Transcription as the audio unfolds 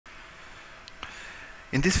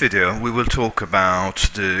In this video, we will talk about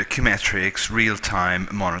the QueueMetrics Real-Time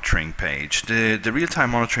Monitoring page. The Real-Time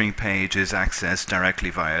Monitoring page is accessed directly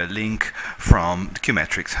via a link from the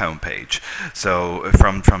QueueMetrics homepage. So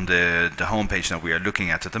from the homepage that we are looking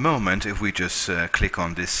at the moment, if we just click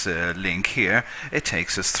on this link here, it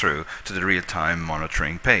takes us through to the Real-Time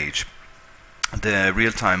Monitoring page. The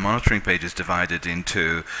real-time monitoring page is divided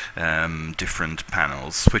into different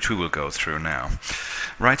panels, which we will go through now.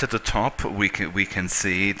 Right at the top, we can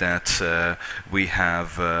see that we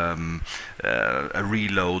have a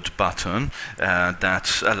reload button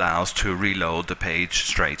that allows to reload the page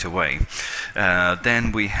straight away.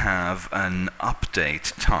 Then we have an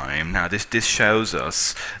update time. Now this shows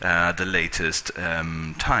us the latest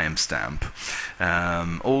timestamp.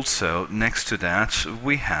 Also, next to that,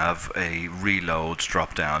 we have a reload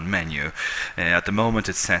drop-down menu. At the moment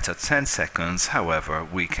it's set at 10 seconds, however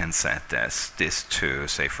we can set this to,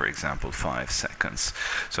 say for example, 5 seconds.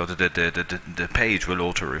 So the page will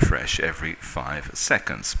auto-refresh every 5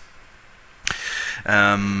 seconds.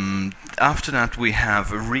 After that we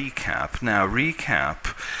have a recap. Now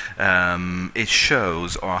recap, it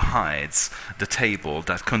shows or hides the table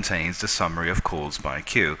that contains the summary of calls by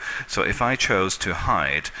queue. So if I chose to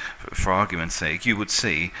hide, for argument's sake, you would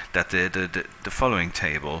see that the following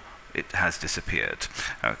table, it has disappeared.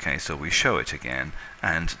 Okay, so we show it again,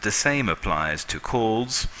 and the same applies to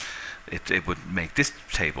calls. It would make this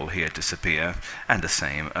table here disappear, and the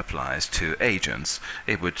same applies to agents.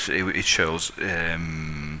 It shows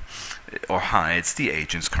or hides the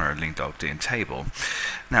agents currently logged in table.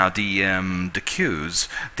 Now the queues,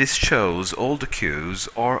 this shows all the queues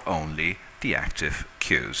or only the active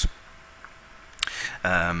queues.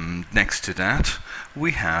 Next to that,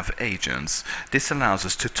 we have agents. This allows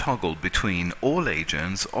us to toggle between all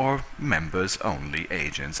agents or members only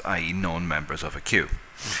agents, i.e. non-members of a queue.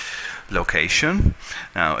 Location.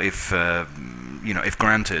 Now if if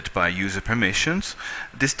granted by user permissions,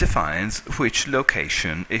 this defines which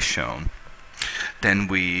location is shown. Then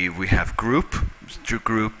we have group.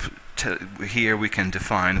 Here we can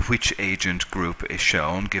define which agent group is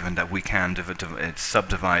shown, given that we can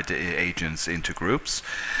subdivide the agents into groups.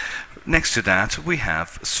 Next to that we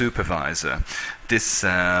have supervisor. This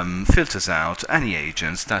filters out any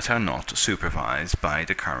agents that are not supervised by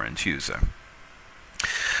the current user.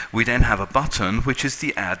 We then have a button, which is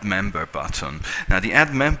the Add Member button. Now, the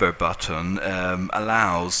Add Member button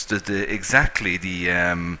allows exactly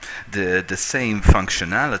the same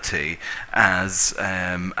functionality as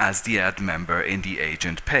the Add Member in the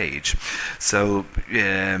agent page. So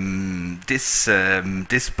this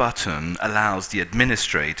button allows the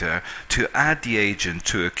administrator to add the agent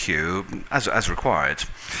to a queue as required.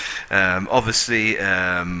 Obviously,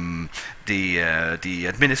 the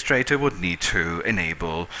administrator would need to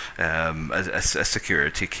enable a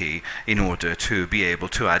security key in order to be able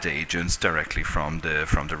to add agents directly from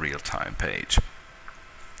the real-time page.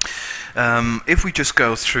 If we just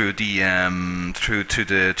go through the to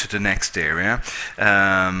the next area,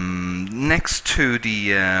 next to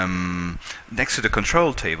the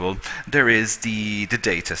control table, there is the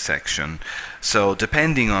data section. So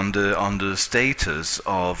depending on the status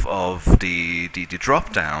of the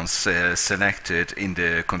drop downs selected in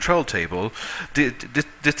the control table,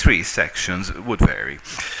 the three sections would vary.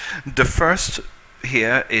 The first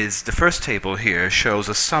table here shows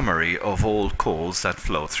a summary of all calls that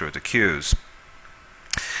flow through the queues.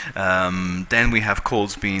 Then we have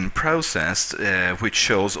calls being processed, which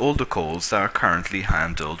shows all the calls that are currently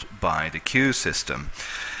handled by the queue system.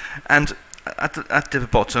 And at the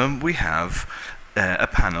bottom we have a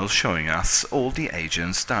panel showing us all the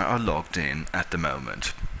agents that are logged in at the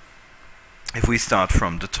moment. If we start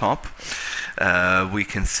from the top, we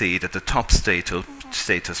can see that the top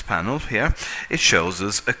status panel here, it shows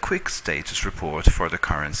us a quick status report for the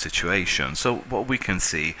current situation. So what we can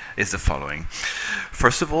see is the following.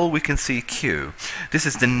 First of all, we can see queue. This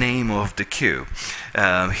is the name of the queue.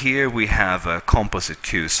 Here we have a composite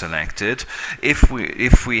queue selected. If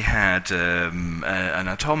we had an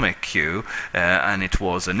atomic queue and it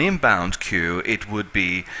was an inbound queue, it would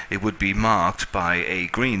be marked by a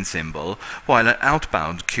green symbol, while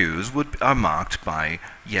outbound queues are marked by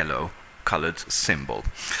yellow colored symbol.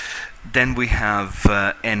 Then we have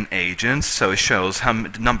N agents, so it shows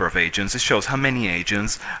the number of agents. It shows how many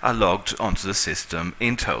agents are logged onto the system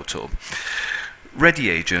in total. Ready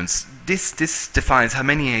agents. This defines how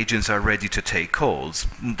many agents are ready to take calls.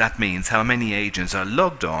 That means how many agents are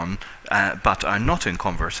logged on but are not in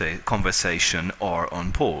conversation or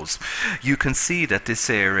on pause. You can see that this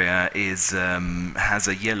area has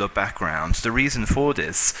a yellow background. The reason for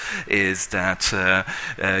this is that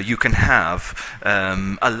you can have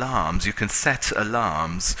alarms. You can set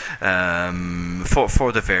alarms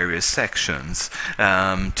for the various sections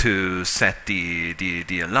to set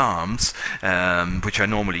the alarms, which are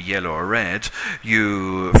normally yellow or red.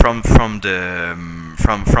 You from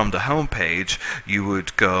the home page, you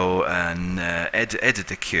would go and edit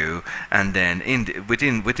the queue, and then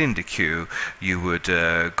within the queue you would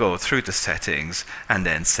go through the settings and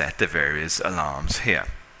then set the various alarms here.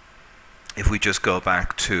 If we just go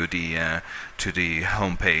back to the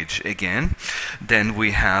home page again, then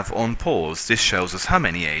we have on pause. This shows us how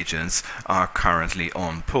many agents are currently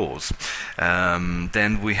on pause.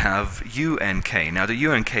 Then we have UNK. Now the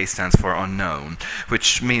UNK stands for unknown,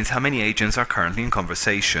 which means how many agents are currently in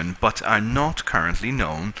conversation but are not currently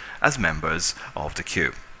known as members of the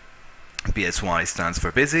queue. BSY stands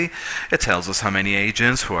for busy. It tells us how many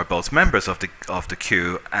agents who are both members of the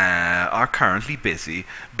queue are currently busy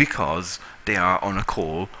because they are on a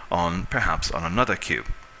call perhaps on another queue.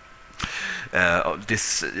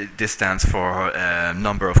 This stands for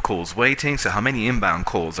number of calls waiting, so how many inbound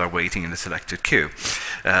calls are waiting in the selected queue.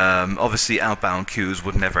 Obviously outbound queues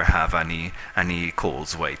would never have any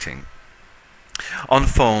calls waiting. On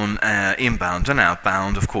phone, inbound and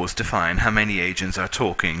outbound, of course, define how many agents are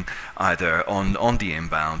talking either on the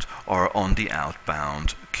inbound or on the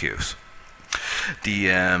outbound queues.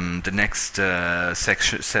 The next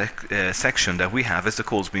section that we have is the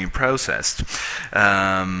calls being processed.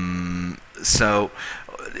 So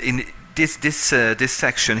in this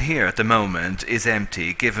section here at the moment is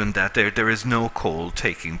empty, given that there is no call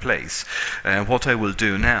taking place. What I will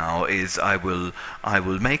do now is I will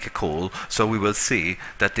make a call, so we will see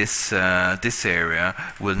that this area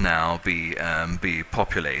will now be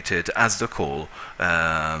populated as the call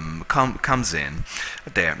comes in.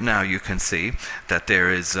 There now you can see that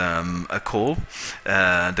there is a call.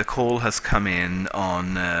 The call has come in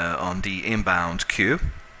on the inbound queue.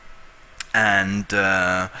 And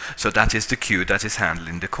so that is the queue that is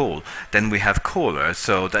handling the call. Then we have caller,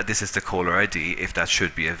 so that this is the caller ID, if that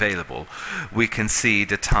should be available. We can see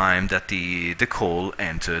the time that the call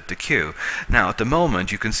entered the queue. Now at the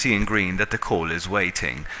moment you can see in green that the call is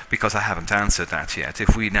waiting because I haven't answered that yet.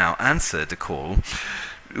 If we now answer the call,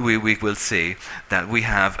 we will see that we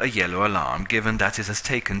have a yellow alarm, given that it has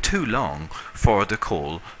taken too long for the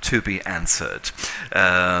call to be answered.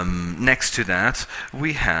 Next to that,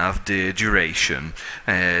 we have the duration.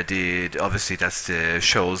 Obviously, that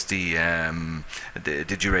shows the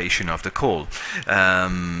duration of the call.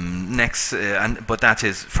 But that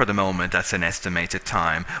is, for the moment, that's an estimated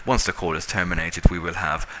time. Once the call is terminated, we will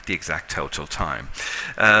have the exact total time.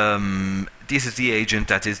 This is the agent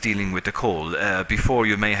that is dealing with the call. Before,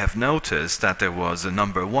 you may have noticed that there was a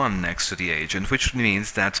number 1 next to the agent, which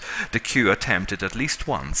means that the queue attempted at least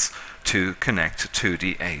once to connect to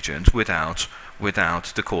the agent without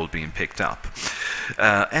the call being picked up.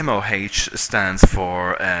 MOH stands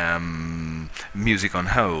for music on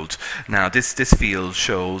hold. Now this field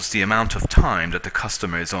shows the amount of time that the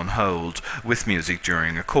customer is on hold with music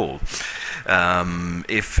during a call.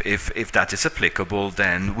 If that is applicable,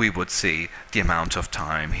 then we would see the amount of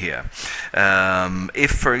time here.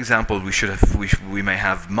 If, for example, we may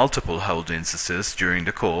have multiple hold instances during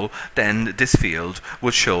the call, then this field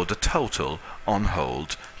would show the total on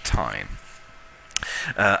hold time.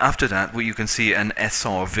 After that, you can see an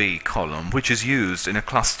SRV column, which is used in a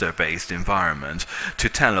cluster-based environment to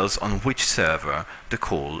tell us on which server the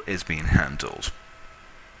call is being handled.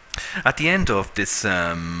 At the end of this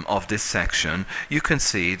section, you can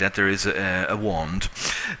see that there is a wand.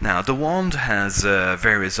 Now the wand has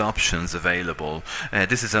various options available.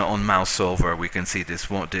 This is on mouse over. We can see this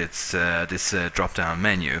drop-down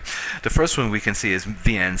menu. The first one we can see is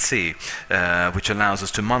VNC, which allows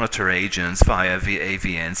us to monitor agents via a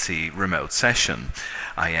VNC remote session.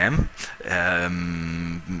 IM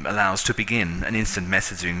allows to begin an instant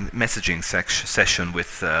messaging session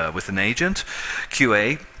with an agent.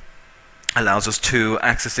 QA allows us to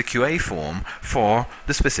access the QA form for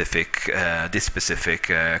the specific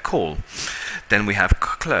call. Then we have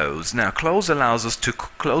close. Now close allows us to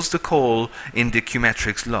close the call in the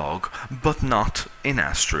QueueMetrics log, but not in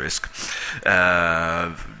asterisk.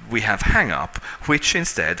 We have hang up, which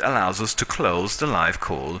instead allows us to close the live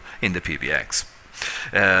call in the PBX.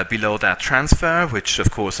 Below that, transfer, which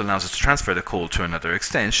of course allows us to transfer the call to another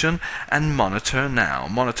extension, and monitor now.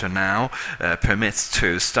 Monitor now permits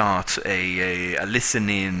to start a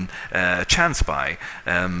listen-in chance by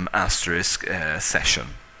asterisk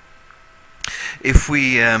session. If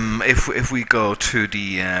we go to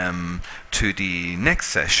the next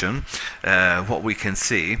session, what we can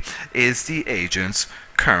see is the agents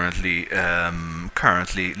currently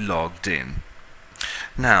logged in.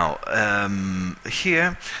 Now,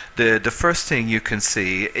 here, the first thing you can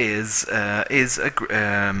see is a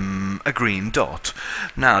green dot.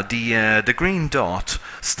 Now, the green dot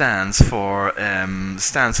stands for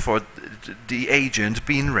the agent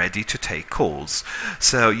being ready to take calls.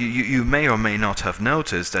 So you may or may not have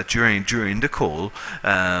noticed that during the call,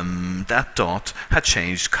 that dot had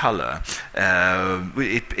changed color.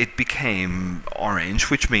 It became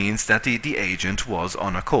orange, which means that the agent was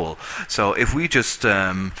on a call. So if we just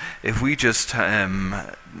have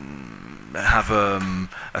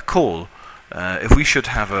a call, if we should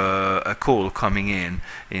have a call coming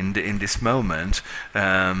in this moment,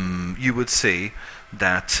 you would see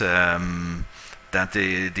that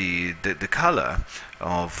the color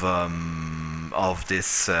of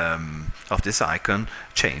this icon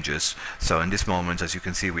changes. So in this moment, as you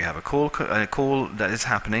can see, we have a call that is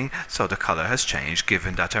happening. So the color has changed,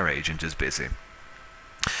 given that our agent is busy.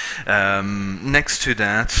 Next to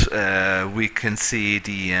that, we can see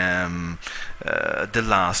the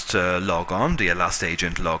last logon, the last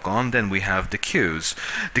agent logon. Then we have the queues.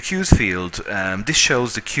 The queues field. This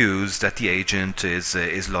shows the queues that the agent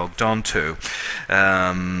is logged on to.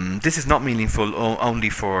 This is not meaningful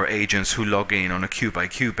only for agents who log in on a queue by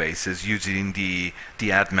queue basis using the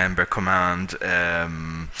add member command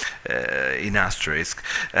in asterisk.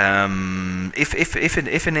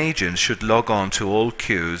 If an agent should log on to all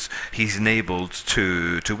queues he's enabled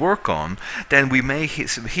to work on, then we may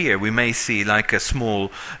see like a small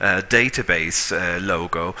database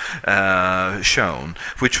logo shown,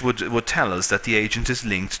 which would tell us that the agent is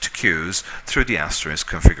linked to queues through the asterisk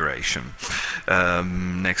configuration.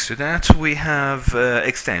 Next to that, we have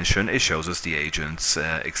extension. It shows us the agent's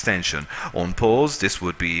extension. On pause, this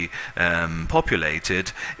would be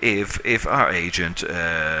populated if our agent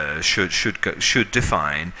should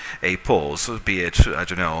define a pause, be it, I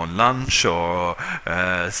don't know, on lunch or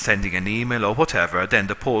sending an email or whatever. Then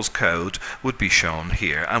the pause code would be shown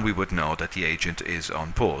here, and we would know that the agent is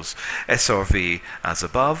on pause. SRV as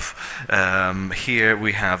above. Here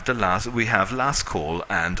we have last call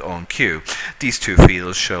and on queue. These two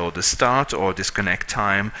fields show the start or disconnect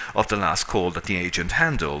time of the last call that the agent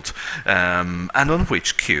handled, and on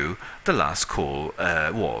which queue the last call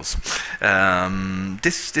was.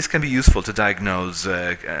 This can be useful to diagnose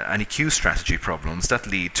any queue strategy problems that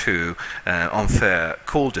lead to unfair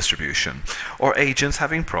call distribution, or agents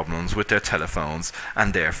having problems with their telephones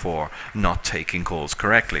and therefore not taking calls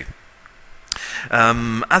correctly.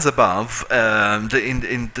 As above,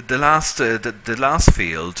 the last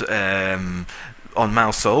field, on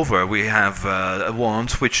mouse over, we have a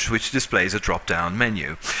wand which displays a drop-down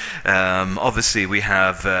menu. Obviously, we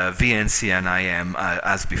have VNC and IM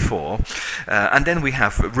as before, and then we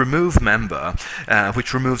have remove member,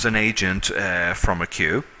 which removes an agent from a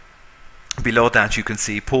queue. Below that, you can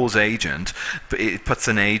see pause agent. It puts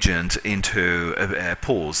an agent into a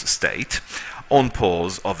pause state. On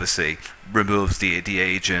pause, obviously, removes the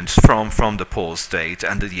agent from the pause state,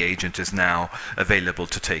 and the agent is now available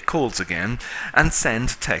to take calls again. And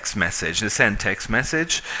send text message. The send text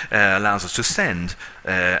message allows us to send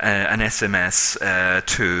an SMS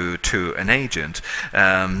to an agent.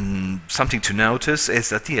 Something to notice is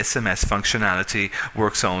that the SMS functionality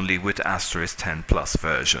works only with asterisk 10 plus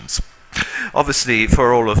versions. Obviously,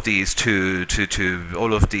 for all of these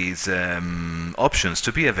options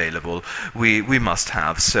to be available, we must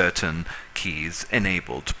have certain keys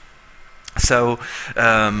enabled. So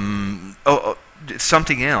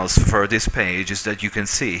something else for this page is that you can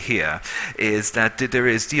see here is that there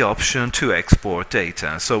is the option to export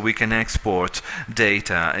data. So we can export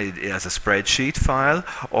data as a spreadsheet file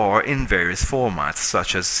or in various formats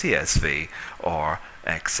such as CSV or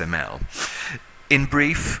XML. In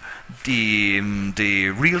brief, the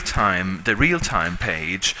real-time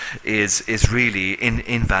page is really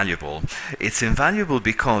invaluable. It's invaluable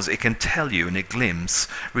because it can tell you in a glimpse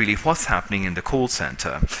really what's happening in the call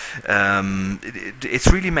center. It's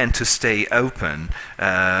really meant to stay open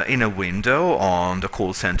in a window on the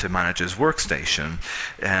call center manager's workstation,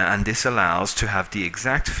 and this allows to have the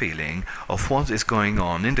exact feeling of what is going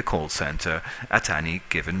on in the call center at any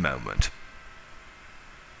given moment.